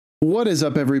What is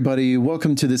up, everybody?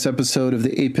 Welcome to this episode of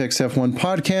the Apex F1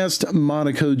 podcast,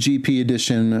 Monaco GP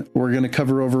edition. We're going to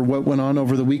cover over what went on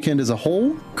over the weekend as a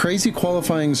whole, crazy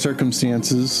qualifying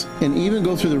circumstances, and even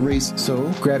go through the race.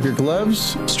 So grab your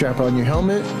gloves, strap on your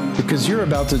helmet, because you're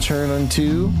about to turn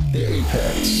onto the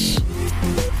Apex.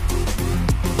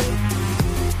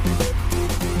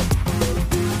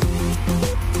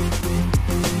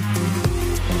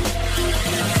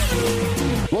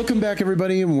 Welcome back,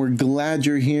 everybody, and we're glad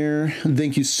you're here.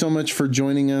 Thank you so much for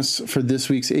joining us for this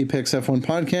week's Apex F1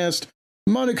 podcast,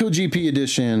 Monaco GP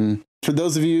edition. For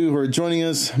those of you who are joining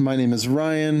us, my name is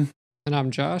Ryan. And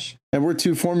I'm Josh. And we're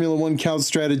two Formula One couch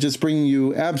strategists bringing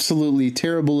you absolutely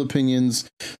terrible opinions,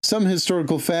 some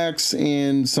historical facts,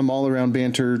 and some all-around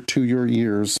banter to your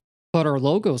ears. But our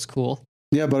logo's cool.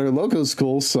 Yeah, but our logo's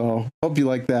cool, so hope you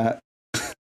like that.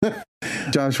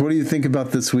 Josh, what do you think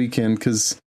about this weekend?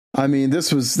 Because I mean,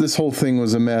 this whole thing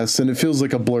was a mess, and it feels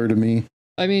like a blur to me.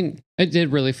 I mean, it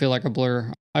did really feel like a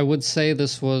blur. I would say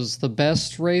this was the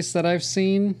best race that I've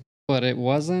seen, but it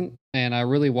wasn't, and I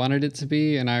really wanted it to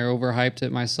be, and I overhyped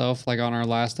it myself. Like on our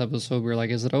last episode, we were like,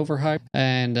 is it overhyped?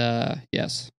 And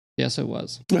yes, it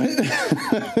was.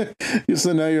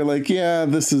 So now you're like, yeah,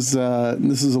 this is a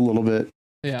little bit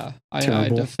Yeah, I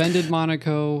defended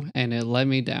Monaco, and it let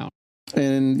me down.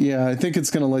 And yeah, I think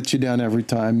it's going to let you down every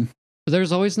time.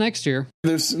 There's always next year.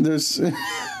 There's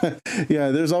yeah,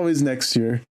 there's always next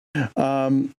year.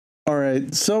 All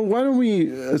right. So we're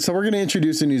going to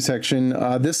introduce a new section.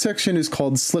 This section is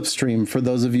called Slipstream. For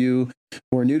those of you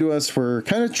who are new to us, we're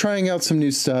kind of trying out some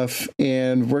new stuff,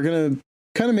 and we're going to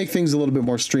kind of make things a little bit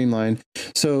more streamlined.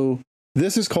 So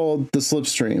this is called the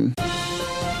Slipstream.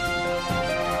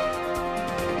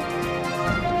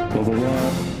 Blah, blah,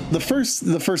 blah.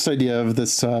 The first idea of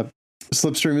this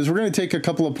Slipstream is we're going to take a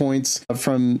couple of points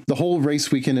from the whole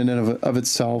race weekend in and of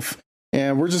itself,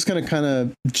 and we're just going to kind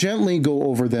of gently go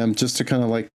over them just to kind of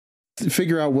like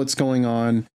figure out what's going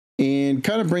on and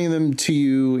kind of bring them to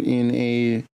you in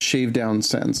a shaved down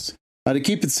sense to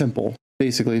keep it simple,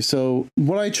 basically. So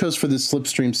what I chose for this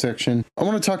Slipstream section, I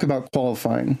want to talk about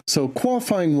qualifying. So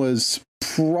qualifying was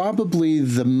probably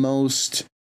the most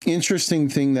interesting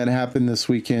thing that happened this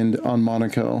weekend on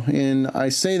Monaco, and I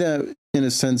say that in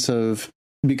a sense of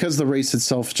because the race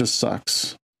itself just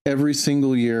sucks. Every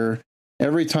single year,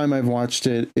 every time I've watched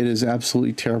it, it is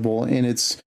absolutely terrible. And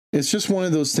it's just one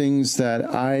of those things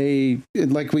that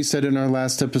like we said in our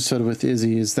last episode with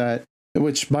Izzy, is that,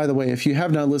 which by the way, if you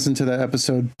have not listened to that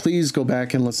episode, please go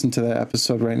back and listen to that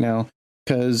episode right now,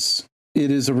 because it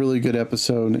is a really good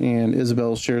episode and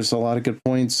Isabel shares a lot of good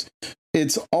points.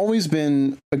 It's always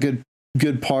been a good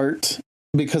part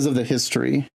because of the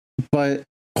history, but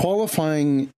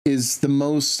qualifying is the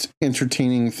most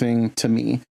entertaining thing to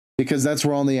me because that's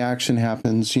where all the action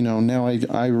happens. You know, now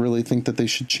I really think that they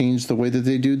should change the way that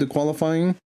they do the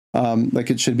qualifying. Like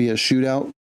it should be a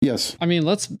shootout. Yes. I mean,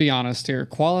 let's be honest here.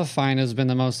 Qualifying has been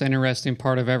the most interesting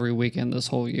part of every weekend this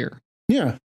whole year.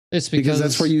 Yeah. It's because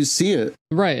that's where you see it.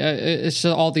 Right. It's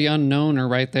just all the unknown are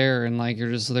right there. And like,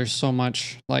 there's so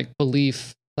much like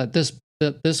belief that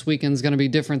this weekend's going to be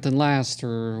different than last,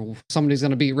 or somebody's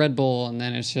going to beat Red Bull, and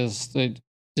then it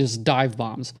just dive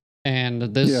bombs. And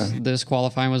this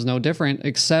qualifying was no different,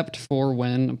 except for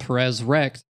when Perez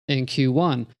wrecked in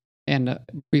Q1. And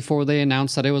before they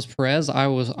announced that it was Perez,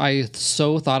 I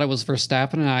so thought it was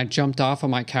Verstappen, and I jumped off of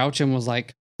my couch and was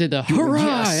like, did the hurrah,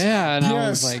 yes. Yeah, and yes. I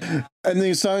was like, and then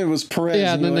you saw it was Perez.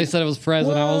 Yeah, and then they said it was Perez,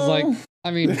 and I was like, I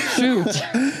mean, shoot.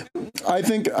 I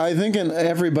think, and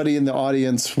everybody in the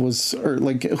audience was, or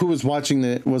like who was watching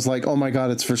it was like, oh my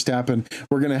God, it's Verstappen.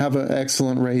 We're going to have an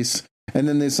excellent race. And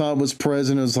then they saw it was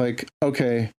Perez, and it was like,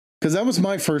 okay, because that was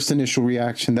my first initial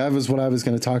reaction. That was what I was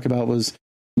going to talk about was,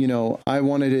 you know, I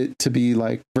wanted it to be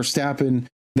like Verstappen.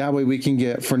 That way we can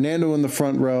get Fernando in the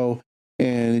front row.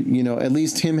 And, you know, at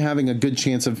least him having a good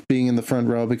chance of being in the front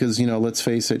row because, you know, let's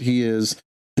face it, he is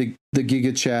the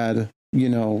Giga Chad, you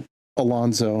know,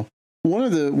 Alonso. One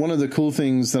of the cool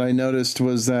things that I noticed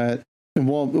was that, and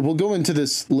we'll go into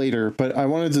this later, but I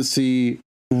wanted to see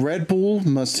Red Bull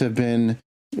must have been,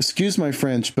 excuse my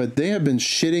French, but they have been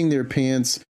shitting their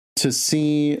pants to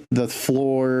see the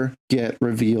floor get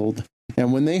revealed.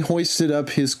 And when they hoisted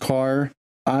up his car,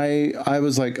 I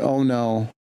was like, oh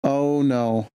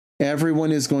no.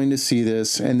 Everyone is going to see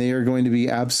this, and they are going to be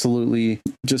absolutely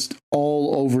just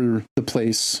all over the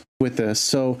place with this.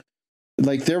 So,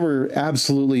 like, there were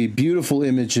absolutely beautiful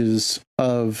images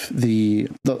of the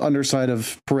underside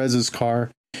of Perez's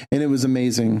car, and it was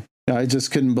amazing. I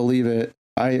just couldn't believe it.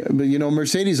 But you know,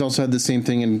 Mercedes also had the same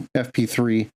thing in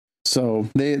FP3, so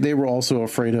they were also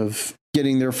afraid of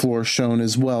getting their floor shown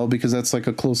as well, because that's like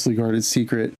a closely guarded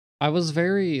secret. I was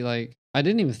very like, I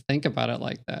didn't even think about it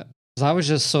like that, because I was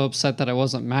just so upset that I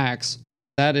wasn't Max.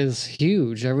 That is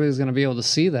huge. Everybody's gonna be able to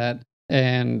see that,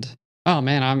 and oh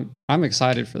man, I'm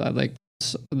excited for that. Like,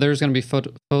 there's gonna be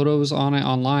photos on it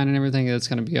online and everything that's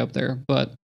gonna be up there.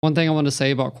 But one thing I want to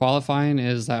say about qualifying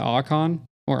is that Ocon,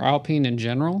 or Alpine in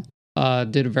general,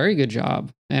 did a very good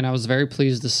job, and I was very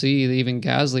pleased to see that even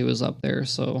Gasly was up there.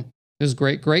 So it was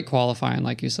great qualifying,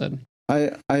 like you said.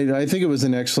 I think it was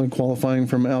an excellent qualifying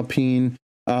from Alpine.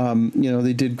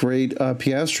 They did great.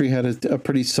 Piastri had a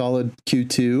pretty solid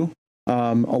Q2.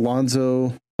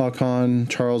 Alonso, Ocon,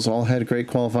 Charles all had great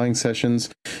qualifying sessions.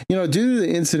 Due to the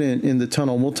incident in the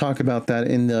tunnel, we'll talk about that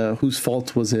in the whose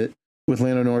fault was it with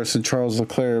Lando Norris and Charles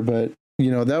Leclerc. But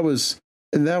that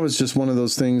was just one of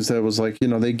those things that was like,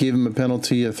 they gave him a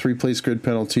penalty, a 3-place grid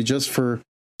penalty, just for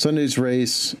Sunday's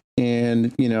race,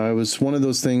 and it was one of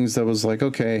those things that was like,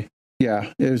 okay,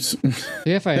 yeah, it was.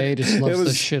 The FIA just loves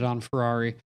to shit on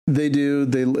Ferrari. They do.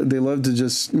 They love to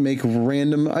just make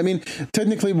random. I mean,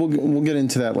 technically, we'll get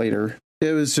into that later.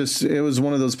 It was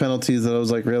one of those penalties that I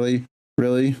was like, really,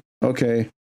 okay.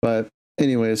 But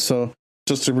anyway, so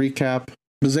just to recap,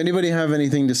 does anybody have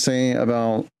anything to say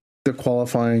about the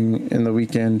qualifying in the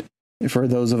weekend? For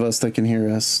those of us that can hear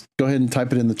us, go ahead and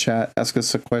type it in the chat. Ask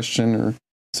us a question or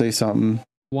say something.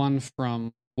 One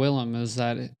from Willem is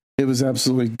that it was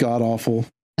absolutely god awful.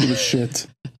 It was shit.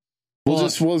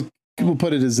 We'll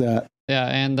put it as that. Yeah,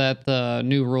 and that the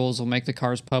new rules will make the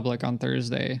cars public on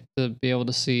Thursday to be able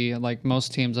to see, like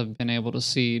most teams have been able to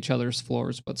see each other's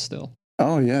floors, but still.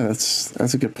 Oh yeah,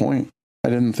 that's a good point. I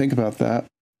didn't think about that.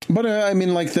 But I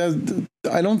mean, like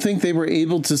I don't think they were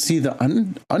able to see the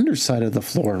underside of the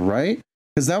floor, right?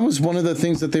 Because that was one of the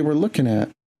things that they were looking at.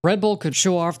 Red Bull could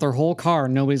show off their whole car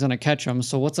and nobody's going to catch them,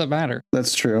 so what's it matter?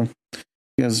 That's true.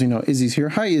 Because, Izzy's here.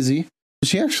 Hi, Izzy.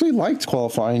 She actually liked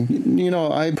qualifying.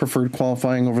 I preferred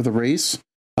qualifying over the race.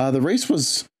 The race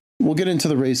was, we'll get into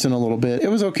the race in a little bit. It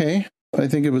was okay. I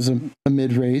think it was a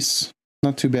mid-race.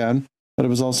 Not too bad, but it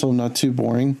was also not too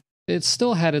boring. It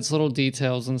still had its little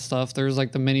details and stuff. There's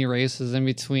like the mini races in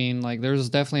between. Like there's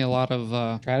definitely a lot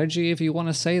of strategy, if you want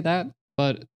to say that.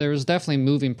 But there's definitely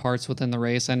moving parts within the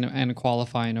race and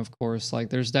qualifying, of course. Like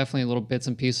there's definitely little bits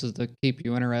and pieces to keep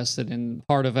you interested in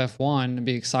part of F1 and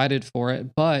be excited for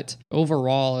it. But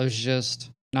overall, it was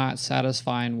just not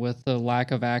satisfying with the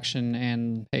lack of action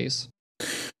and pace.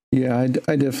 Yeah,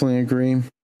 I definitely agree.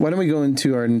 Why don't we go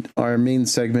into our main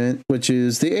segment, which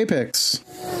is the Apex.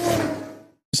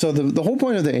 So the whole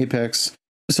point of the Apex.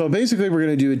 So basically, we're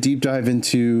going to do a deep dive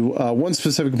into one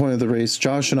specific point of the race.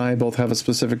 Josh and I both have a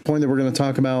specific point that we're going to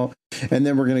talk about, and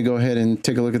then we're going to go ahead and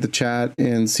take a look at the chat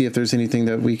and see if there's anything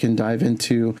that we can dive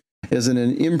into as an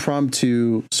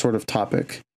impromptu sort of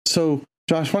topic. So,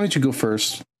 Josh, why don't you go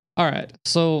first? All right.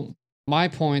 So my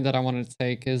point that I wanted to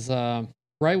take is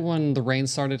right when the rain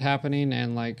started happening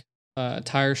and like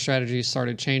tire strategy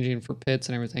started changing for pits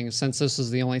and everything, since this is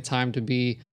the only time to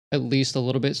be at least a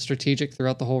little bit strategic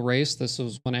throughout the whole race, this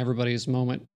was when everybody's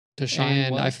moment to shine.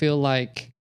 And I feel like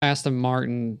Aston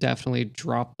Martin definitely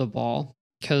dropped the ball,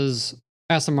 because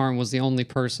Aston Martin was the only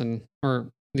person, or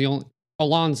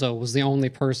Alonso was the only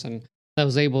person that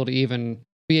was able to even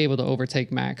be able to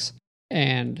overtake Max.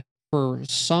 And for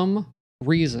some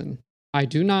reason, I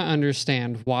do not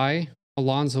understand why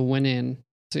Alonso went in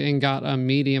and got a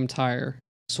medium tire,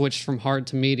 switched from hard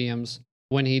to mediums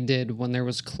when he did, when there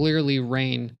was clearly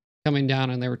rain coming down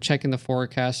and they were checking the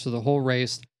forecast for the whole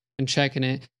race and checking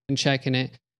it,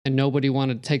 and nobody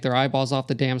wanted to take their eyeballs off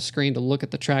the damn screen to look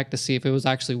at the track to see if it was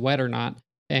actually wet or not.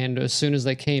 And as soon as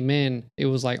they came in, it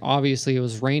was like, obviously it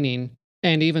was raining,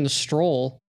 and even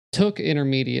Stroll took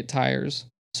intermediate tires.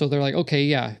 So they're like, okay,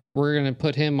 yeah, we're going to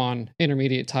put him on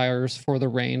intermediate tires for the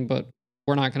rain, but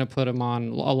we're not going to put him on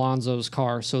Alonso's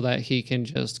car so that he can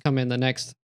just come in the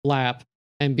next lap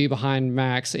and be behind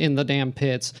Max in the damn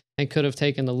pits and could have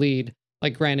taken the lead.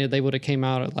 Like, granted, they would have came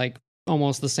out at like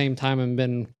almost the same time and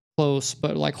been close,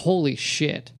 but like, holy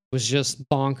shit, it was just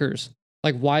bonkers.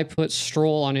 Like, why put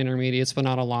Stroll on intermediates but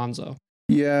not Alonso?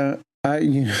 Yeah, I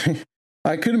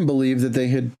couldn't believe that they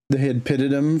had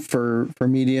pitted him for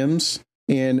mediums,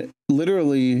 and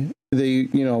literally they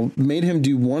made him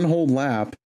do one whole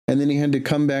lap, and then he had to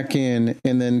come back in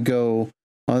and then go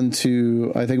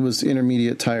onto, I think it was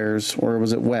intermediate tires, or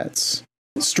was it wets?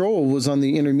 Stroll was on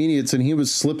the intermediates and he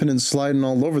was slipping and sliding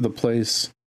all over the place.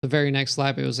 The very next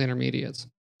lap, it was intermediates.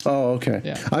 Oh, okay.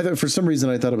 Yeah. I thought, for some reason,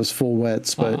 I thought it was full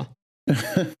wets, but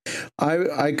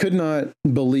I could not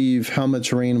believe how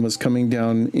much rain was coming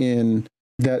down in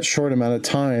that short amount of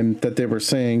time that they were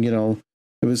saying,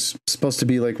 It was supposed to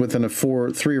be like within a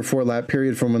 3 or 4 lap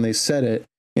period from when they set it,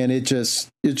 and it just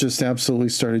absolutely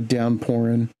started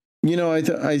downpouring.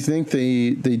 I think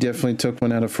they definitely took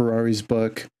one out of Ferrari's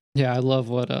book. Yeah, I love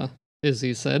what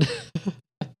Izzy said.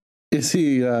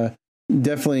 Izzy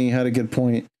definitely had a good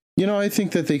point. I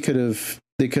think that they could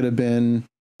have been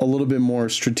a little bit more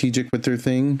strategic with their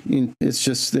thing. It's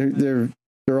just they're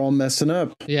all messing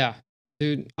up. Yeah,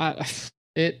 dude, I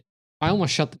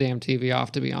almost shut the damn TV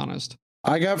off, to be honest.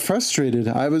 I got frustrated.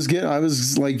 I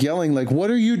was like yelling, like,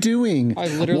 "What are you doing? I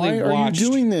literally Why watched are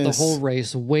you doing this?" The whole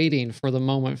race, waiting for the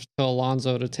moment for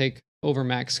Alonso to take over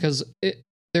Max, because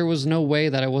there was no way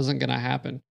that it wasn't going to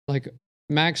happen. Like,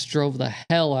 Max drove the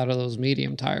hell out of those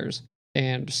medium tires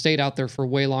and stayed out there for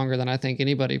way longer than I think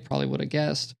anybody probably would have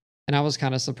guessed. And I was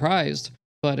kind of surprised.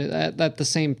 But at the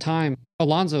same time,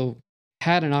 Alonso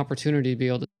had an opportunity to be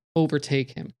able to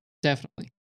overtake him. Definitely.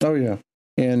 Oh, yeah.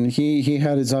 And he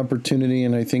had his opportunity,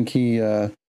 and I think he,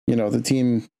 the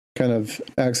team kind of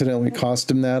accidentally cost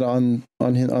him that on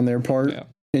their part. Yeah.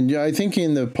 And I think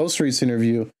in the post-race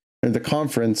interview, or the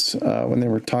conference, when they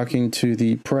were talking to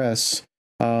the press,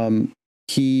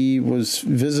 he was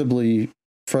visibly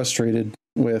frustrated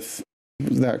with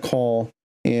that call.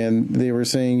 And they were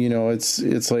saying,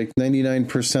 it's like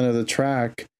 99% of the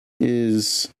track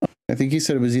is, I think he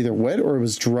said it was either wet or it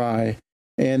was dry.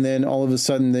 And then all of a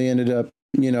sudden they ended up,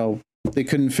 they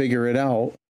couldn't figure it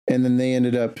out. And then they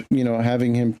ended up,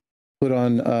 having him put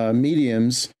on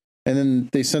mediums. And then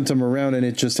they sent him around and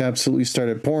it just absolutely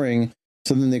started pouring.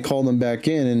 So then they called him back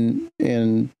in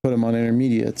and put him on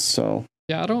intermediates. So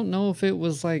yeah, I don't know if it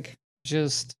was like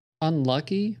just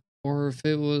unlucky or if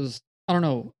it was, I don't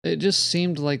know. It just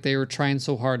seemed like they were trying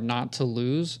so hard not to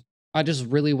lose. I just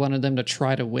really wanted them to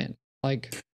try to win.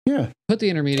 Like, yeah, put the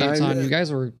intermediates on. You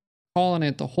guys were calling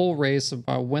it the whole race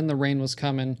about when the rain was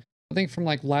coming. I think from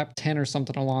like lap 10 or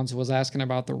something, Alonso was asking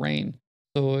about the rain.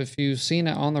 So if you've seen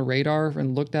it on the radar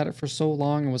and looked at it for so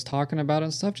long and was talking about it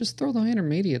and stuff, just throw the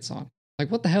intermediates on.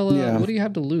 Like, what the hell? Yeah. What do you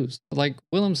have to lose? Like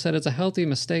Willem said, it's a healthy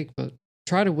mistake, but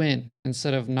try to win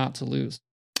instead of not to lose.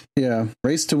 Yeah,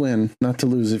 race to win, not to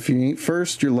lose. If you ain't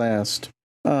first, you're last.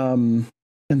 In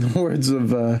the words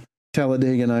of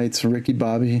Talladega Nights, Ricky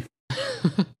Bobby.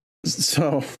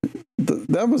 So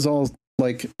that was all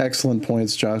like excellent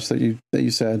points, Josh, that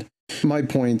you said. My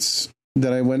points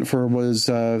that I went for was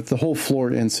the whole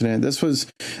floor incident. This was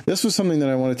something that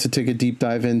I wanted to take a deep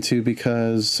dive into,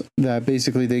 because that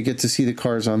basically they get to see the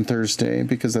cars on Thursday,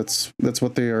 because that's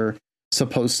what they are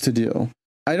supposed to do.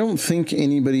 I don't think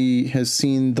anybody has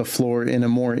seen the floor in a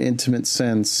more intimate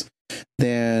sense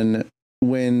than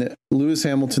when Lewis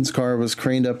Hamilton's car was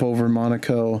craned up over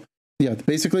Monaco. Yeah,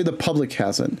 basically the public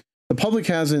hasn't. The public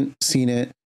hasn't seen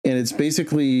it, and it's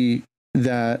basically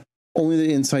that only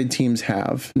the inside teams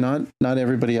have, not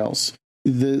everybody else.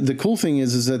 The cool thing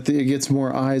is that it gets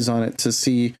more eyes on it to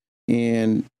see,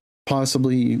 and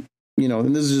possibly,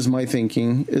 and this is just my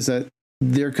thinking, is that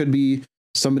there could be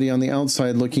somebody on the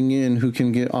outside looking in who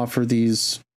can offer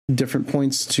these different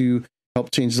points to help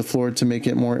change the floor to make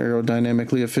it more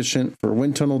aerodynamically efficient for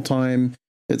wind tunnel time,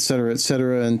 et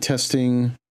cetera, and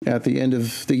testing at the end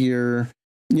of the year.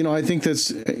 I think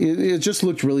it just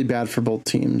looked really bad for both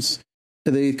teams.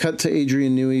 They cut to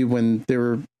Adrian Newey when they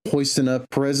were hoisting up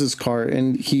Perez's car,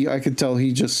 and I could tell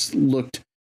he just looked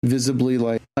visibly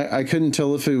like, I couldn't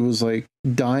tell if it was like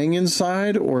dying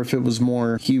inside or if it was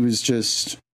more he was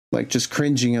just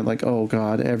cringing at like, oh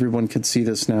God, everyone could see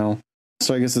this now.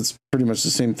 So I guess it's pretty much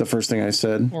the first thing I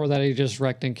said. Or that he just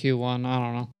wrecked in Q1. I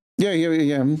don't know.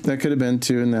 Yeah. That could have been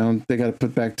too. And now they got to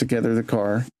put back together the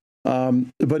car.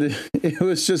 But it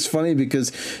was just funny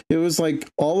because it was like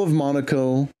all of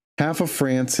Monaco, half of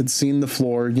France had seen the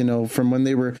floor, from when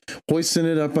they were hoisting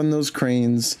it up on those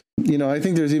cranes. I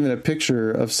think there's even a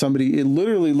picture of somebody. It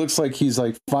literally looks like he's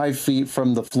like 5 feet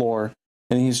from the floor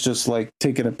and he's just like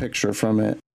taking a picture from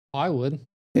it. I would.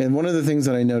 And one of the things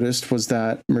that I noticed was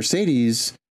that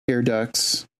Mercedes air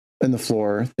ducts in the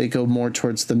floor, they go more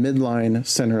towards the midline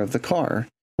center of the car.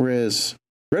 Whereas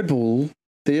Red Bull,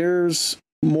 there's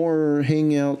more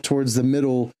hanging out towards the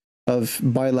middle of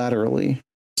bilaterally.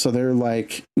 So they're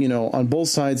like, on both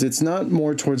sides, it's not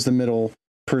more towards the middle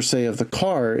per se of the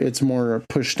car. It's more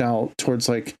pushed out towards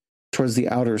the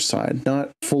outer side,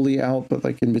 not fully out, but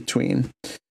like in between.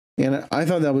 And I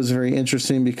thought that was very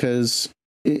interesting because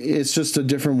it's just a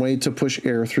different way to push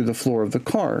air through the floor of the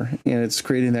car, and it's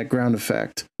creating that ground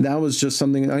effect. That was just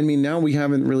something, now we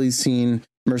haven't really seen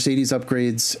Mercedes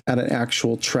upgrades at an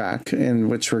actual track, in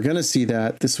which we're going to see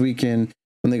that this weekend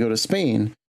when they go to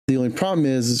Spain. The only problem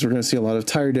is we're going to see a lot of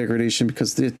tire degradation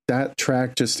because that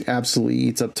track just absolutely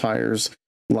eats up tires.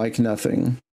 like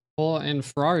nothing. Well, and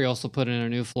Ferrari also put in a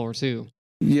new floor too.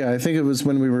 Yeah, I think it was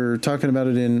when we were talking about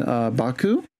it in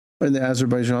Baku, in the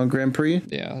Azerbaijan Grand Prix.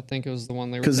 Yeah, I think it was the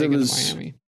one they were taking to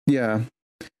Miami. Yeah,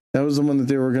 that was the one that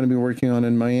they were going to be working on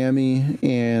in Miami,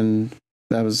 and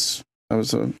that was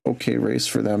a okay race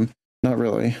for them. Not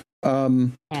really.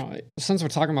 Since we're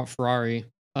talking about Ferrari,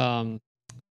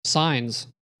 Sainz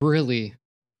really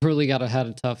got had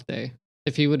a tough day.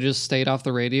 If he would have just stayed off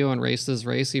the radio and raced his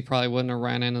race, he probably wouldn't have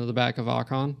ran into the back of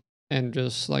Ocon and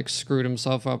just like screwed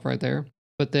himself up right there.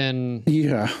 But then,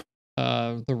 yeah,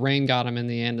 the rain got him in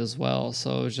the end as well.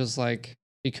 So it was just like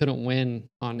he couldn't win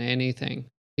on anything.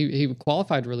 He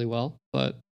qualified really well,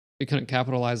 but he couldn't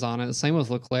capitalize on it. Same with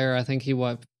Leclerc. I think he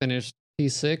finished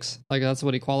P6. Like that's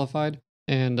what he qualified,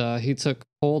 and he took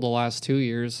pole the last 2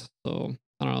 years. So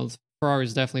I don't know.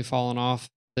 Ferrari's definitely fallen off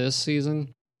this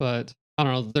season, but I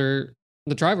don't know.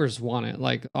 The drivers want it.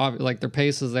 Like their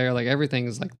pace is there. Like everything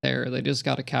is like there. They just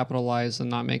got to capitalize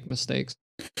and not make mistakes.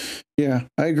 Yeah,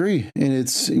 I agree. And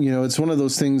it's one of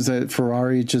those things that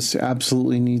Ferrari just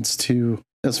absolutely needs to,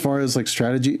 as far as like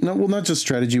strategy, not just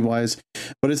strategy wise,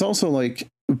 but it's also like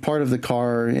part of the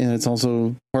car, and it's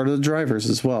also part of the drivers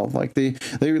as well. Like they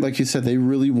like you said, they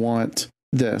really want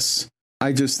this.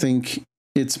 I just think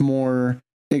it's more,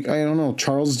 like, I don't know,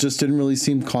 Charles just didn't really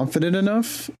seem confident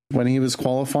enough when he was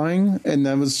qualifying, and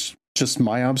that was just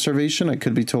my observation. I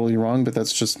could be totally wrong, but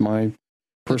that's just my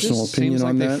personal opinion seems like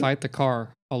on that. They fight the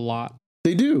car a lot.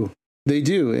 They do,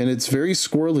 and it's very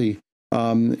squirrely.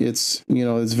 It's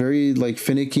it's very like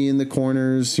finicky in the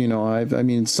corners. I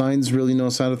mean, Sainz really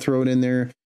knows how to throw it in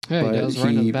there. Yeah, he does,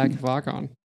 right in the back of Ocon.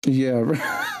 Yeah.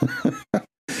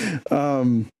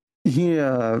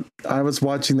 I was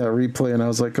watching that replay and I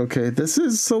was like, okay, this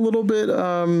is a little bit.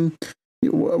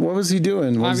 What was he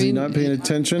doing? Was he not paying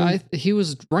attention? He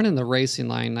was running the racing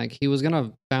line. Like he was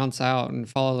gonna bounce out and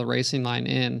follow the racing line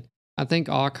in. I think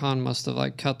Ocon must have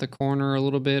like cut the corner a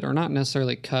little bit, or not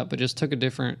necessarily cut, but just took a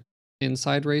different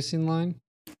inside racing line.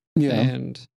 Yeah.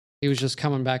 And he was just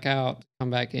come back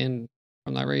in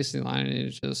from that racing line, and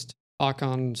it's just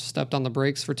Ocon stepped on the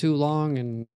brakes for too long,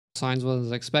 and Sainz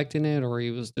wasn't expecting it, or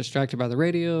he was distracted by the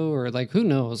radio, or like who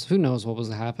knows what was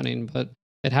happening, but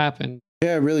it happened.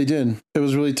 Yeah, it really did. It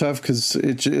was really tough because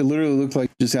it literally looked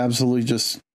like just absolutely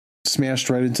just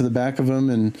smashed right into the back of him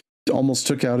and almost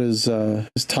took out his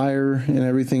tire and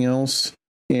everything else.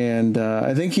 And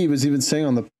I think he was even saying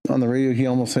on the radio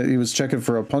he was checking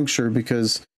for a puncture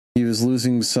because he was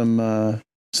losing some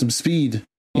speed.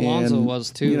 Alonso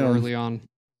was too early on.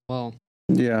 Well,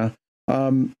 yeah.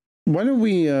 Why don't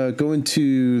we go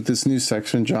into this new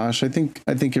section, Josh? I think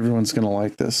everyone's going to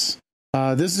like this.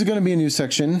 This is going to be a new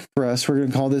section for us. We're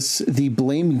going to call this the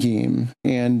blame game.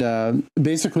 And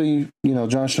basically,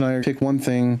 Josh and I pick one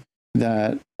thing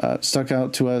that stuck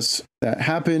out to us that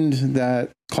happened that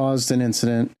caused an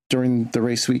incident during the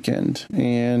race weekend.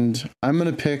 And I'm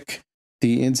going to pick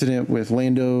the incident with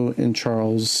Lando and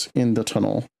Charles in the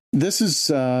tunnel. This is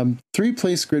a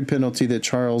 3-place grid penalty that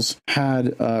Charles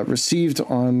had received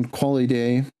on quali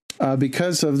day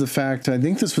because of the fact, I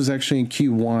think this was actually in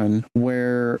Q1,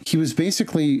 where he was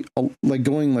basically like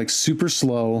going like super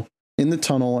slow in the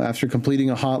tunnel after completing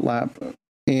a hot lap.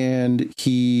 And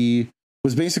he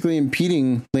was basically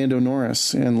impeding Lando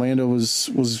Norris. And Lando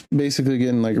was basically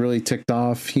getting like really ticked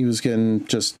off. He was getting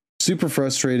just super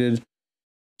frustrated.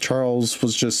 Charles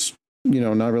was just,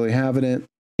 not really having it.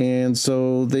 And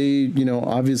so they,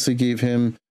 obviously gave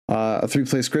him a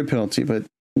 3-place grid penalty. But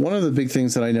one of the big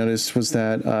things that I noticed was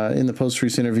that in the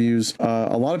post-race interviews,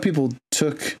 a lot of people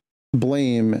took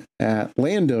blame at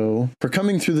Lando for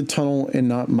coming through the tunnel and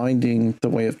not minding the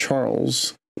way of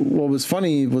Charles. What was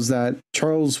funny was that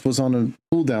Charles was on a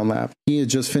cool-down lap. He had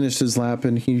just finished his lap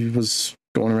and he was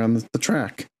going around the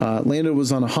track. Lando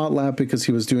was on a hot lap because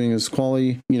he was doing his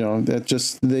quali.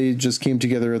 They just came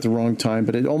together at the wrong time,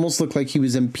 but it almost looked like he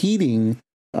was impeding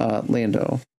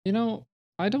Lando.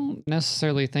 I don't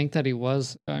necessarily think that he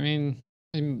was. I mean,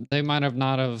 they might have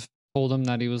not have told him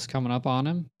that he was coming up on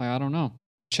him. I don't know.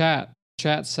 Chat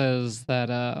says that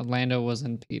Lando was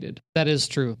impeded. That is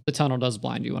true. The tunnel does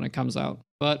blind you when it comes out.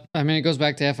 But I mean, it goes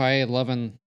back to FIA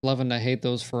loving to hate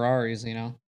those Ferraris, And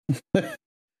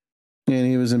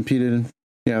he was impeded.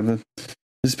 Yeah, but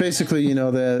it's basically,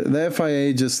 the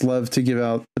FIA just love to give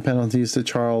out the penalties to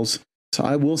Charles. So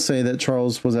I will say that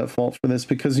Charles was at fault for this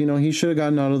because, he should have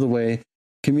gotten out of the way,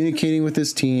 communicating with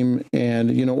his team,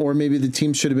 and, or maybe the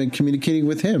team should have been communicating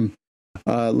with him,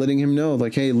 letting him know,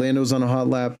 like, hey, Lando's on a hot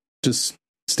lap, just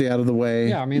stay out of the way.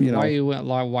 Yeah, I mean, why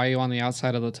are you on the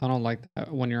outside of the tunnel like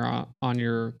that when you're on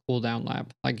your cool down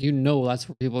lap? Like, that's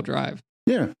where people drive.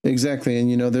 Yeah, exactly.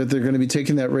 And they're going to be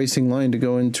taking that racing line to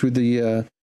go into the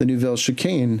Nouvelle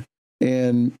chicane,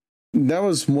 and that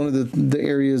was one of the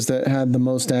areas that had the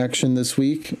most action this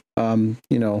week.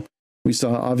 We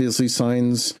saw obviously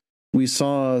signs. We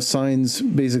saw signs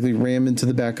basically ram into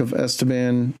the back of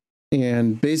Esteban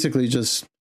and basically just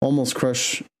almost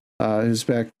crush his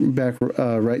back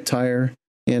right tire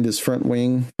and his front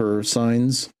wing for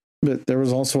signs. But there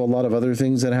was also a lot of other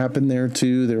things that happened there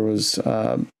too. There was,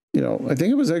 I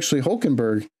think it was actually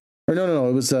Hulkenberg, or no,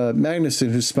 it was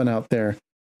Magnussen who spun out there.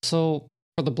 So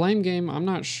for the blame game, I'm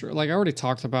not sure. Like I already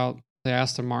talked about the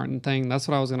Aston Martin thing. That's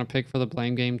what I was going to pick for the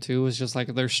blame game too, was just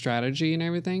like their strategy and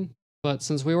everything. But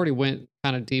since we already went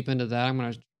kind of deep into that, I'm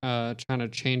going to try to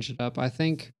change it up. I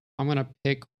think I'm going to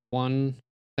pick one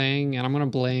thing and I'm going to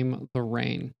blame the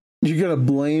rain. You're going to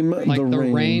blame the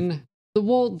rain?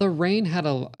 The rain had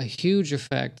a huge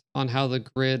effect on how the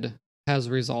grid has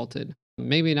resulted.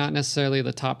 Maybe not necessarily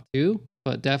the top two,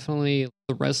 but definitely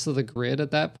the rest of the grid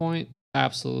at that point.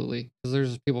 Absolutely. Because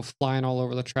there's people flying all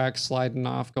over the track, sliding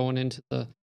off, going into the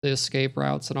escape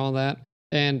routes and all that.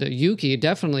 And Yuki,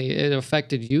 definitely it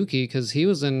affected Yuki because he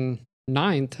was in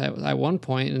ninth at one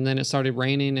point, and then it started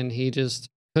raining and he just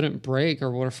couldn't brake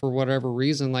or for whatever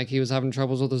reason. Like he was having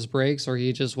troubles with his brakes or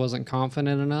he just wasn't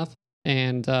confident enough.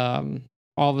 And all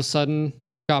of a sudden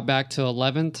got back to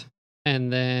 11th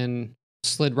and then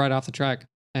slid right off the track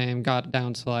and got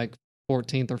down to like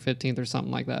 14th or 15th or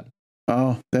something like that.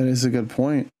 Oh, that is a good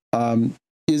point.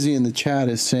 Izzy in the chat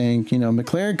is saying,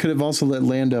 McLaren could have also let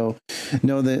Lando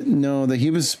know that he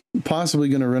was possibly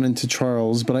going to run into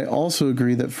Charles, but I also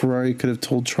agree that Ferrari could have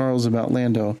told Charles about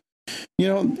Lando.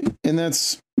 And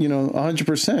that's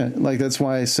 100%. Like that's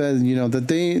why I said that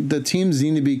the teams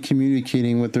need to be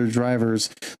communicating with their drivers,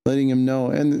 letting them know.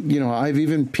 And I've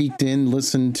even peeked in,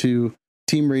 listened to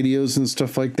team radios and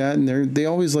stuff like that, and they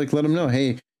always like let them know,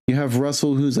 hey, you have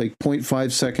Russell who's like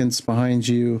 0.5 seconds behind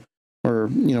you, or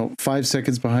 5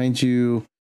 seconds behind you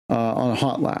on a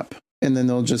hot lap, and then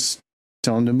they'll just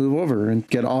tell him to move over and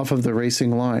get off of the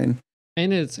racing line.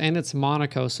 And it's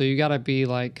Monaco, so you got to be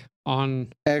like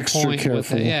on extra point careful.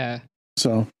 With it. Yeah.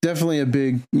 So definitely a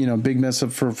big mess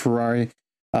up for Ferrari.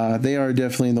 They are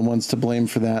definitely the ones to blame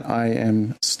for that. I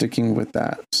am sticking with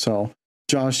that. So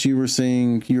Josh, you were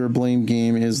saying your blame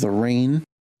game is the rain.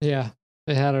 Yeah.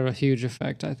 It had a huge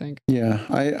effect, I think. Yeah,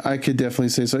 I could definitely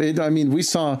say so. We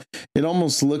saw it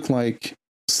almost looked like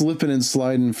slipping and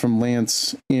sliding from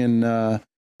Lance in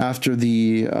after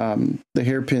the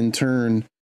hairpin turn,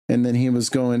 and then he was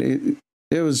going.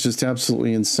 It was just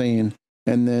absolutely insane.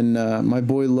 And then my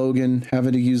boy Logan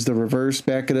having to use the reverse,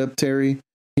 back it up, Terry.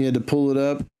 He had to pull it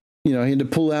up. He had to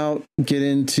pull out, get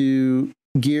into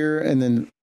gear, and then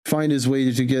find his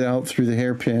way to get out through the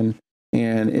hairpin.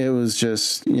 And it was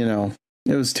just,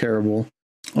 it was terrible.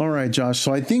 All right, Josh.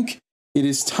 So I think it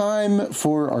is time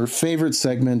for our favorite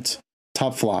segment,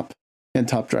 Top Flop and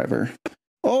Top Driver.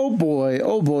 Oh boy.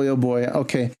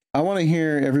 Okay. I want to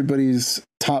hear everybody's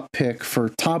top pick for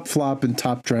Top Flop and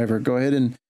Top Driver. Go ahead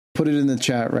and put it in the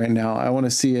chat right now. I want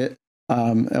to see it.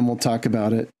 And we'll talk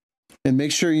about it. And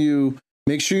make sure you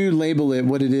label it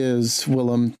what it is,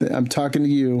 Willem. I'm talking to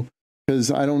you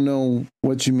because I don't know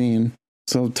what you mean.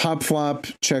 So Top Flop,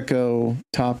 Checo,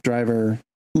 Top Driver,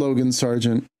 Logan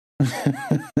Sargent.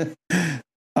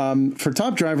 For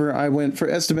Top Driver, I went for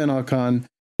Esteban Ocon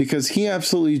because he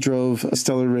absolutely drove a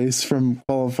stellar race from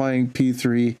qualifying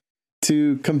P3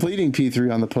 to completing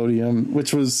P3 on the podium,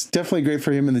 which was definitely great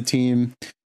for him and the team.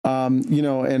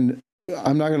 And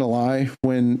I'm not going to lie,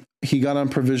 when he got on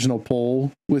provisional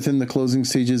pole within the closing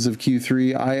stages of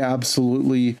Q3, I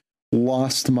absolutely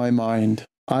lost my mind.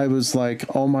 I was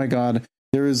like, oh my God,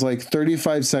 there is like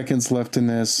 35 seconds left in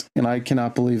this, and I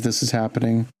cannot believe this is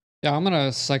happening. Yeah, I'm going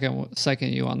to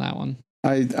second you on that one.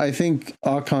 I think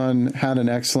Ocon had an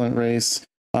excellent race.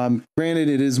 Granted,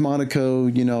 it is Monaco,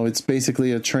 it's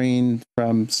basically a train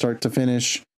from start to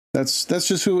finish. That's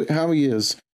just how he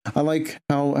is. I like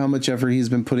how much effort he's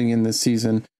been putting in this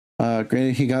season.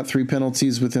 Granted, he got 3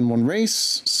 penalties within one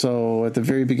race, so at the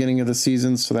very beginning of the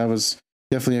season, so that was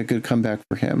definitely a good comeback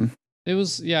for him.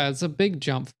 It's a big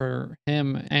jump for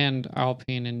him and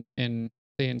Alpine in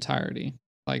the entirety.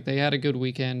 Like, they had a good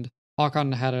weekend.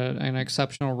 Ocon had an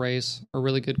exceptional race, a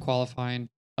really good qualifying.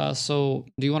 So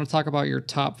do you want to talk about your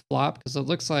top flop? Because it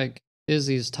looks like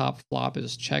Izzy's top flop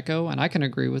is Checo, and I can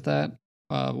agree with that.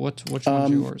 Which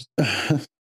one's yours?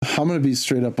 I'm going to be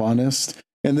straight up honest,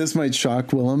 and this might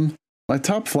shock Willem. My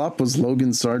top flop was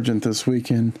Logan Sargent this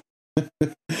weekend.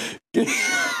 Did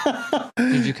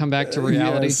you come back to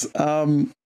reality? Yes.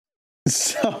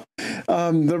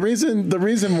 The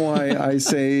reason why I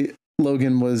say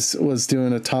Logan was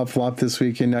doing a top flop this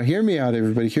weekend. Now, hear me out,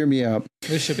 everybody. Hear me out.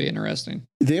 This should be interesting.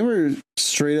 They were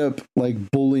straight up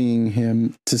like bullying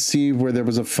him to see where there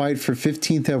was a fight for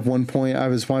 15th at one point. I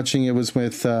was watching, it was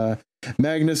with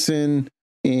Magnussen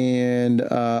and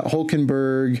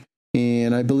Hulkenberg,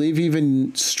 and I believe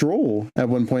even Stroll at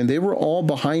one point. They were all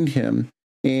behind him,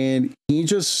 and he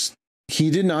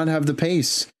did not have the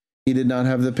pace. He did not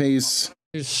have the pace.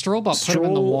 Stroll about put him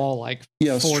in the wall like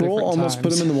Stroll almost times.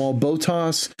 put him in the wall.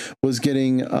 Bottas was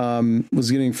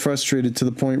getting frustrated to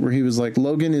the point where he was like,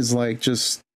 Logan is like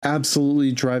just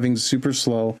absolutely driving super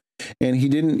slow, and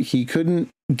he couldn't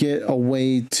get a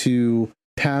way to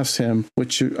pass him,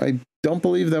 which I don't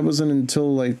believe that wasn't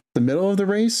until like the middle of the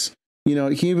race. You know,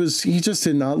 he just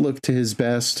did not look to his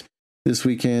best this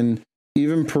weekend.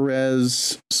 Even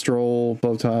Perez, Stroll,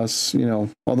 Bottas, you know,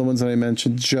 all the ones that I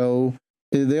mentioned, Joe,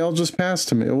 they all just passed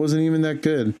him. It wasn't even that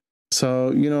good.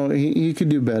 So, you know, he could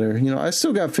do better. You know, I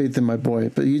still got faith in my boy,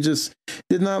 but he just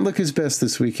did not look his best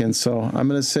this weekend. So I'm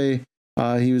going to say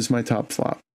he was my top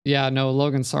flop. Yeah, no,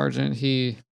 Logan Sargent,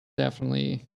 he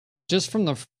definitely, just from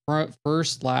the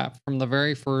first lap, from the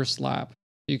very first lap,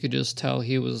 you could just tell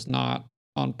he was not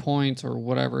on point or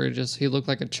whatever. He looked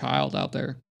like a child out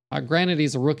there. Granted,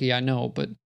 he's a rookie, I know, but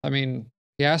I mean,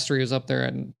 Piastri was up there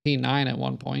at P9 at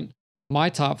one point. My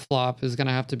top flop is going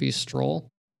to have to be Stroll,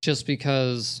 just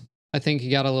because I think he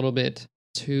got a little bit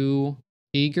too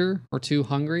eager or too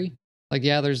hungry. Like,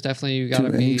 yeah, there's definitely, you got to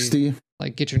be angsty.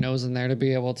 Like, get your nose in there to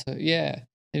be able to, yeah.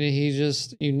 And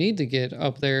you need to get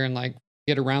up there and like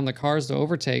get around the cars to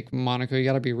overtake Monaco. You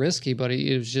got to be risky, but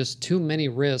it was just too many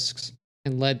risks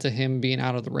and led to him being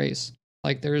out of the race.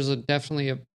 Like, there's definitely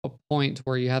a point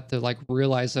where you have to like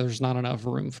realize there's not enough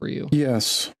room for you.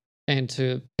 Yes. And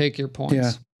to pick your points.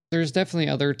 Yeah. There's definitely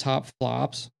other top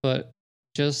flops, but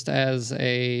just as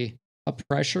a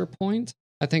pressure point,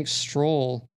 I think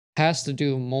Stroll has to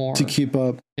do more to keep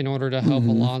up in order to help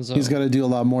Alonso. He's got to do a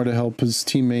lot more to help his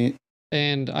teammate.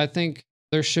 And I think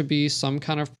there should be some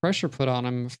kind of pressure put on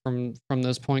him from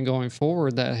this point going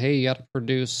forward that, hey, you got to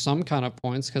produce some kind of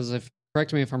points, because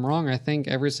correct me if I'm wrong, I think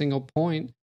every single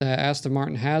point that Aston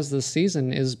Martin has this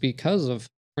season is because of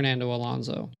Fernando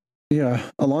Alonso. Yeah,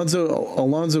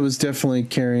 Alonso is definitely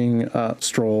carrying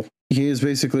Stroll. He is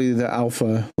basically the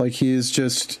alpha. Like,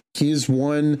 he's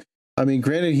one. I mean,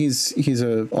 granted, he's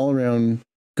a all around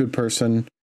good person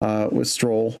with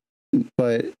Stroll,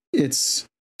 but it's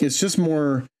just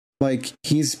more like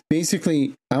he's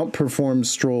basically outperformed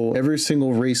Stroll every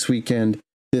single race weekend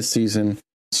this season.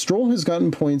 Stroll has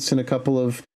gotten points in a couple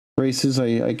of races.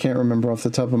 I can't remember off the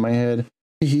top of my head.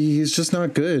 He's just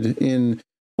not good in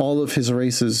all of his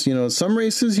races. You know, some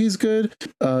races he's good,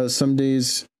 some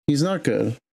days he's not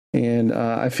good. And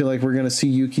I feel like we're going to see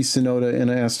Yuki Tsunoda in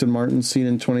an Aston Martin seat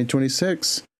in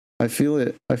 2026. I feel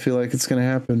it. I feel like it's going to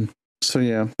happen. So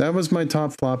yeah, that was my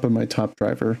top flop and my top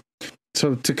driver.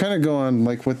 So to kind of go on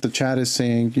like what the chat is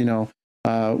saying, you know,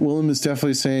 Willem is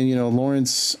definitely saying, you know,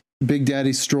 Lawrence, Big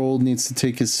Daddy Stroll needs to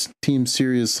take his team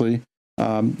seriously.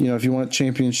 You know, if you want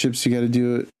championships, you got to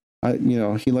do it. You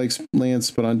know, he likes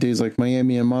Lance, but on days like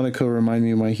Miami and Monaco remind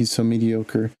me why he's so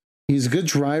mediocre. He's a good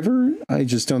driver. I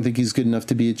just don't think he's good enough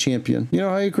to be a champion. You know,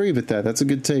 I agree with that. That's a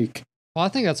good take. Well, I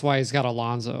think that's why he's got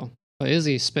Alonso. But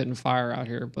Izzy spitting fire out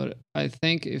here. But I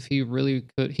think if he really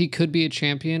could, he could be a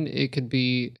champion. It could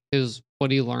be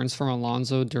what he learns from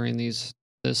Alonso during this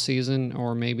season,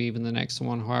 or maybe even the next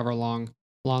one, however long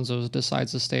Alonso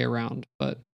decides to stay around.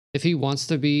 But if he wants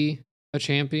to be a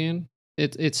champion,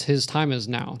 it's his time is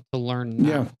now to learn now.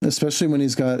 Yeah, especially when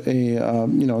he's got a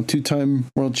you know, two-time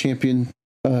world champion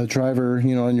driver,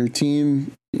 you know, on your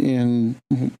team in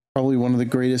probably one of the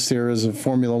greatest eras of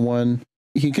Formula One.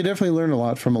 He could definitely learn a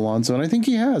lot from Alonso, and I think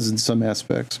he has in some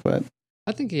aspects. But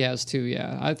I think he has too.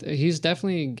 Yeah, he's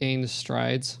definitely gained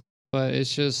strides, but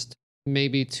it's just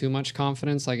maybe too much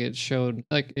confidence. Like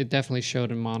it definitely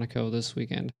showed in Monaco this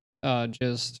weekend.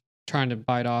 Just trying to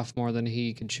bite off more than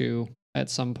he could chew at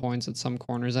some points, at some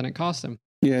corners, and it cost him.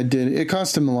 Yeah, it did. It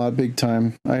cost him a lot, big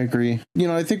time. I agree. You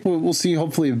know, I think we'll see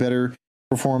hopefully a better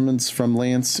performance from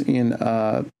Lance in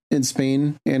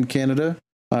Spain and Canada,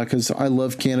 because I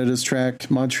love Canada's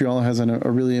track. Montreal has a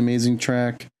really amazing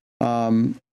track.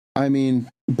 I mean,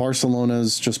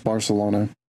 Barcelona's just Barcelona.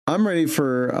 I'm ready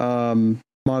for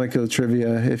Monaco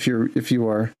trivia if you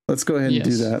are. Let's go ahead and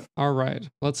do that. All right.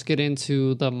 Let's get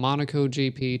into the Monaco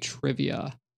GP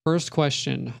trivia. First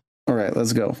question. All right,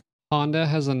 let's go. Honda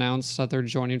has announced that they're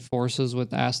joining forces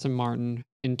with Aston Martin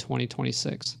in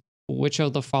 2026. Which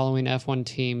of the following F1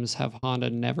 teams have Honda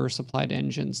never supplied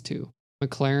engines to?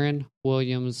 McLaren,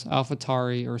 Williams,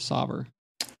 AlphaTauri, or Sauber?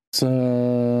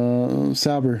 So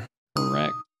Sauber.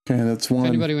 Correct. Okay, that's If one.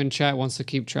 anybody in chat wants to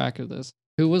keep track of this,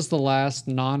 who was the last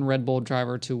non-Red Bull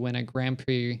driver to win a Grand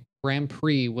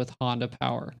Prix with Honda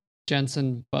power?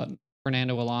 Jenson Button,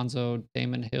 Fernando Alonso,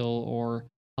 Damon Hill, or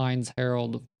Heinz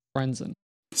Harald Frenzen?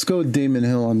 Let's go with Damon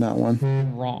Hill on that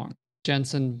one. Wrong.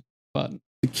 Jenson Button.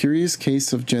 The curious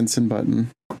case of Jenson Button.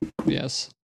 Yes.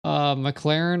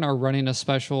 McLaren are running a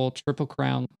special Triple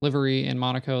Crown livery in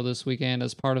Monaco this weekend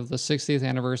as part of the 60th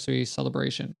anniversary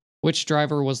celebration. Which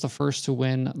driver was the first to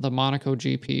win the Monaco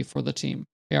GP for the team?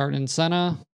 Ayrton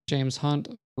Senna, James Hunt,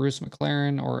 Bruce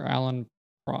McLaren, or Alan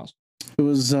Prost? It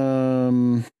was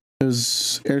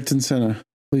Ayrton Senna.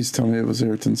 Please tell me it was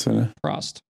Ayrton Senna.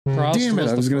 Prost. Damn it,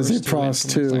 I was going to say to win Prost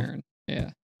for too. McLaren. Yeah.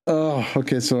 Oh,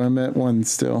 okay, so I'm at one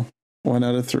still. 1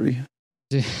 out of 3.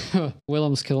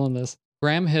 Willem's killing this.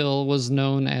 Graham Hill was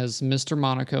known as Mr.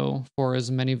 Monaco for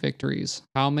his many victories.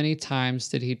 How many times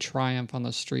did he triumph on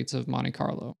the streets of Monte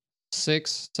Carlo?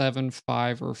 6, 7,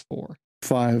 5, or 4?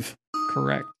 5.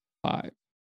 Correct. 5.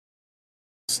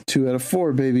 It's 2 out of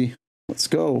 4, baby. Let's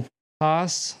go.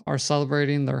 Haas are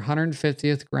celebrating their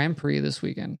 150th Grand Prix this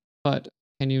weekend, but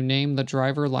can you name the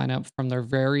driver lineup from their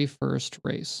very first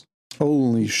race?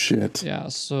 Holy shit. Yeah,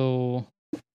 so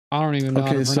I don't even know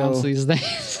how to pronounce these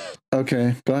names.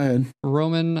 Okay, go ahead.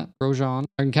 Roman Grosjean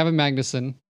and Kevin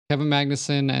Magnussen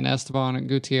and Esteban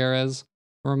Gutierrez.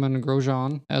 Roman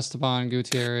Grosjean, Esteban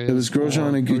Gutierrez. It was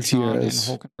Grosjean and Gutierrez.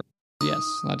 Yes,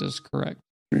 that is correct.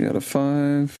 3 out of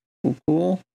 5.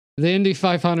 Cool. The Indy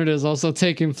 500 is also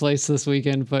taking place this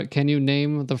weekend, but can you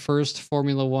name the first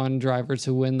Formula One driver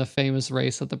to win the famous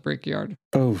race at the Brickyard?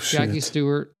 Oh, shit. Jackie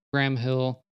Stewart, Graham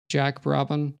Hill, Jack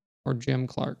Brabham, or Jim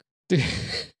Clark?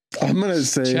 I'm going to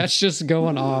say... Chat's just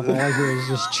going off. All I hear is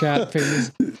just chat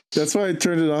pings. That's why I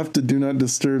turned it off to Do Not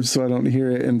Disturb so I don't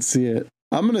hear it and see it.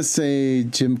 I'm going to say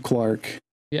Jim Clark.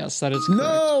 Yes, that is correct.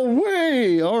 No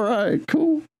way! All right,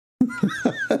 cool.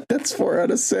 That's 4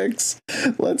 out of 6.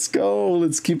 Let's go.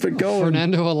 Let's keep it going.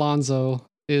 Fernando Alonso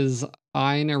is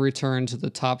eyeing a return to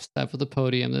the top step of the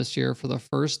podium this year for the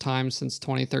first time since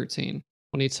 2013,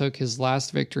 when he took his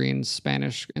last victory in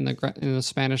the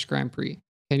Spanish Grand Prix.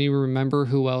 Can you remember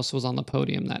who else was on the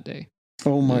podium that day?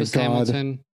 Oh my Lewis God.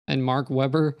 Hamilton and Mark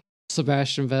Webber,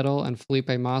 Sebastian Vettel and Felipe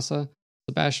Massa,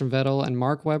 Sebastian Vettel and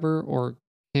Mark Webber, or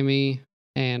Kimi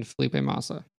and Felipe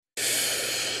Massa?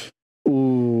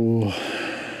 Ooh.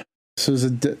 So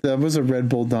that was a Red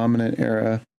Bull dominant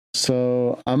era.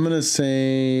 So I'm going to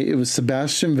say it was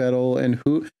Sebastian Vettel and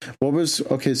who?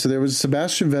 So there was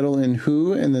Sebastian Vettel and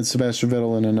who? And then Sebastian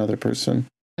Vettel and another person.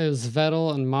 It was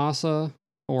Vettel and Massa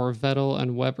or Vettel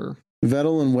and Webber.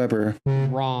 Vettel and Webber.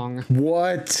 Wrong.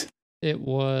 What? It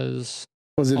was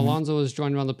Alonso was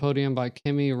joined on the podium by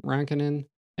Kimi Räikkönen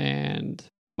and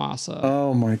Massa.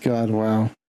 Oh my God.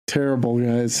 Wow. Terrible,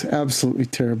 guys. Absolutely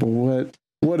terrible.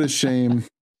 What a shame.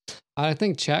 I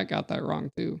think chat got that wrong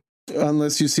too.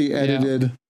 Unless you see edited. Yeah.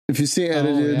 If you see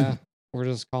edited. Yeah. We're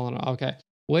just calling it. Okay.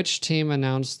 Which team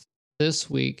announced this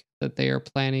week that they are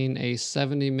planning a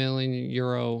 70 million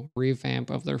euro revamp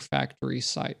of their factory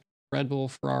site? Red Bull,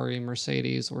 Ferrari,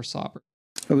 Mercedes, or Sauber?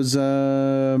 It was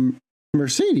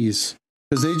Mercedes,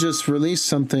 because they just released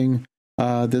something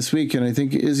this week, and I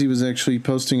think Izzy was actually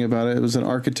posting about it. It was an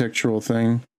architectural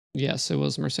thing. Yes, it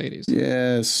was Mercedes.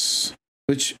 Yes,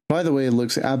 which, by the way,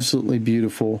 looks absolutely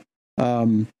beautiful.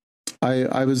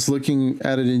 I was looking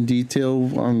at it in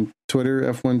detail on Twitter,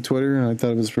 F1 Twitter, and I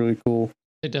thought it was really cool.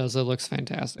 It does. It looks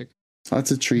fantastic.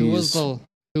 Lots of trees.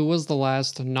 Who was the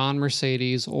last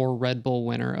non-Mercedes or Red Bull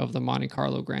winner of the Monte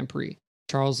Carlo Grand Prix?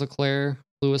 Charles Leclerc,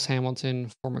 Lewis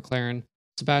Hamilton for McLaren,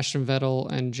 Sebastian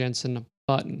Vettel, and Jenson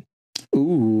Button.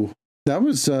 Ooh, that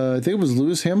was, I think it was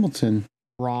Lewis Hamilton.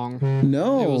 Wrong.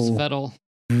 No. It was Vettel.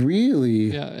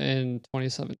 Really? Yeah, in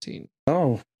 2017.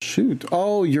 Oh, shoot.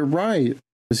 Oh, you're right.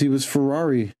 Because he was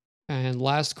Ferrari. And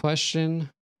last question.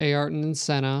 Ayrton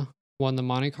Senna won the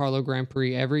Monte Carlo Grand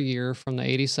Prix every year from the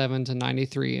 87 to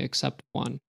 93 except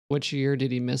one. Which year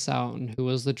did he miss out, and who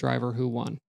was the driver who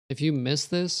won? If you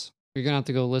missed this, you're going to have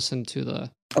to go listen to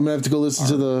the... I'm going to have to go listen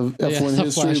to the F1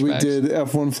 history we did,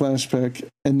 F1 flashback,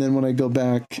 and then when I go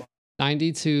back...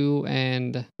 92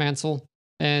 and Mansell.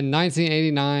 And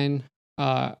 1989,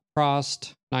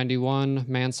 Prost. 91,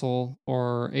 Mansell.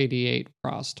 Or 88,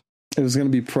 Prost. It was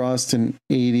going to be Prost in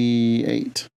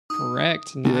 88.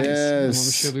 Correct. Nice. Yes.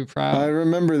 Willem should be proud. I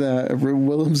remember that.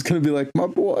 Willem's going to be like, my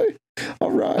boy.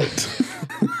 All right.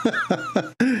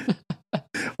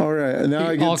 All right. Now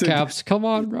I get all caps. Come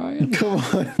on, Brian. Come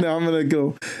on. Now I'm going to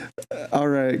go. All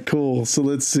right. Cool. So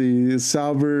let's see.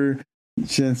 Sauber,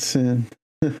 Jensen,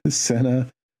 Senna,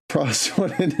 Prost.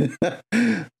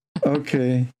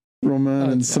 Okay. Roman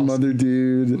and some awesome. other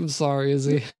dude. I'm sorry,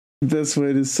 Izzy. Best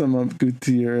way to sum up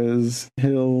Gutierrez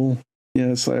Hill.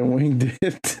 Yes, I winged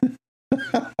it.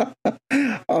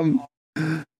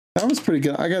 That was pretty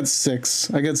good. I got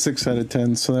 6. I got 6 out of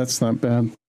 10, so that's not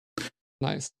bad.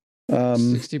 Nice.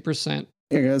 60%.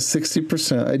 I got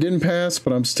 60%. I didn't pass,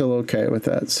 but I'm still okay with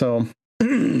that. So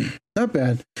not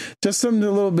bad. Just something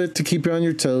a little bit to keep you on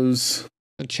your toes.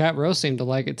 The chat row seemed to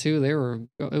like it too.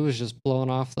 It was just blowing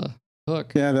off the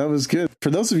hook. Yeah, that was good. For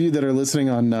those of you that are listening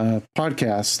on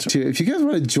podcast, if you guys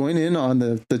want to join in on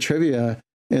the trivia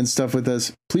and stuff with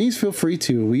us, please feel free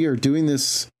to. We are doing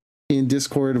this in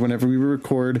Discord whenever we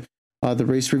record the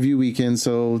race review weekend.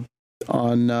 So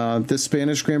on this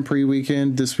Spanish Grand Prix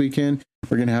weekend, this weekend,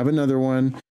 we're going to have another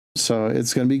one. So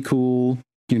it's going to be cool.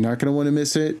 You're not going to want to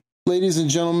miss it. Ladies and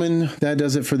gentlemen, that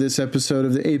does it for this episode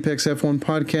of the Apex F1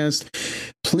 podcast.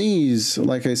 Please,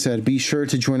 like I said, be sure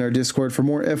to join our Discord for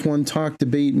more F1 talk,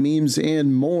 debate, memes,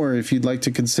 and more. If you'd like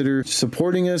to consider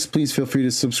supporting us, please feel free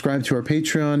to subscribe to our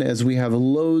Patreon, as we have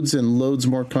loads and loads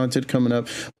more content coming up.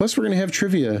 Plus, we're going to have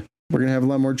trivia. We're going to have a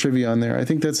lot more trivia on there. I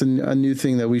think that's a new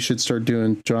thing that we should start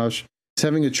doing, Josh. It's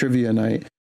having a trivia night.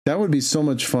 That would be so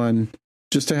much fun,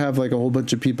 just to have like a whole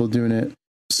bunch of people doing it.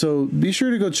 So be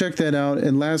sure to go check that out.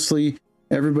 And lastly,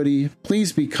 everybody,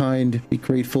 please be kind, be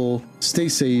grateful, stay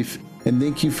safe, and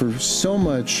thank you for so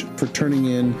much for turning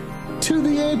in to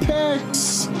the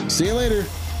Apex. See you later.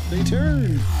 Stay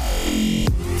tuned.